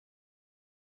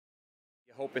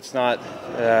Hope it's not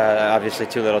obviously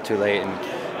too little too late,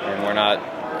 and we're not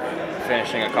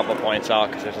finishing a couple points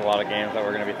out, because there's a lot of games that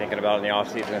we're going to be thinking about in the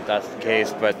offseason if that's the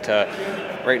case. But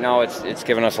right now it's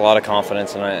given us a lot of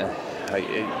confidence, and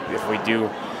if we do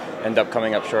end up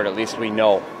coming up short, at least we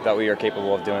know that we are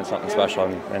capable of doing something special,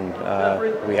 and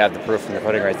we have the proof in the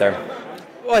pudding right there.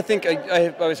 Well, I think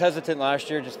I was hesitant last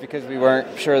year just because we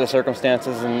weren't sure of the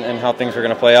circumstances and how things were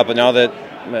going to play out. But now that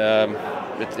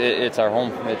it's our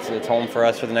home, it's home for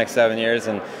us for the next 7 years,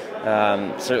 and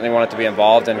certainly wanted to be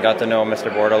involved and got to know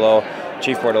Mr. Bordelot,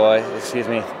 Chief Bordelot,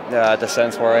 at the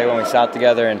Sen Soiree when we sat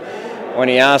together. And when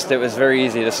he asked, it was very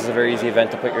easy. This is a very easy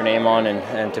event to put your name on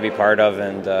and to be part of.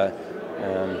 And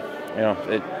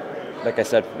like I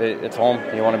said, it's home.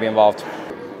 You want to be involved.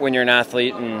 When you're an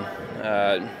athlete and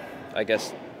I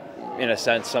guess, in a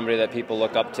sense, somebody that people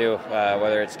look up to,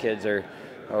 whether it's kids or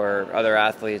other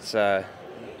athletes, you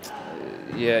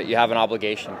have an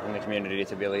obligation in the community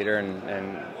to be a leader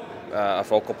and a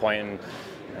focal point,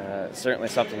 and certainly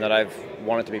something that I've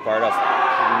wanted to be part of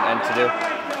and to do.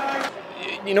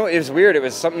 You know, it was weird. It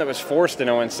was something that was forced in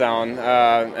Owen Sound,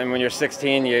 and when you're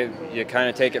 16, you kind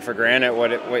of take it for granted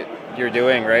what you're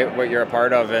doing, right? What you're a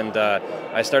part of, and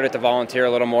I started to volunteer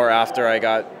a little more after I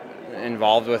got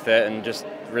involved with it, and just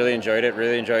really enjoyed it.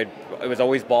 It was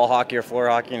always ball hockey or floor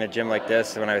hockey in a gym like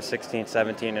this when I was 16,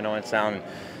 17 in Owen Sound.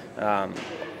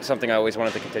 Something I always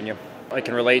wanted to continue. I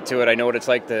can relate to it. I know what it's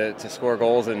like to score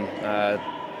goals, and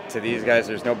to these guys,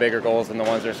 there's no bigger goals than the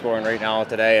ones they're scoring right now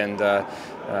today. And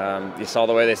you saw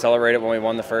the way they celebrated when we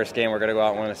won the first game. We're going to go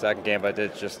out and win the second game, but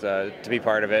it's just to be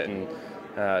part of it and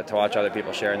to watch other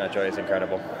people sharing that joy is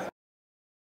incredible.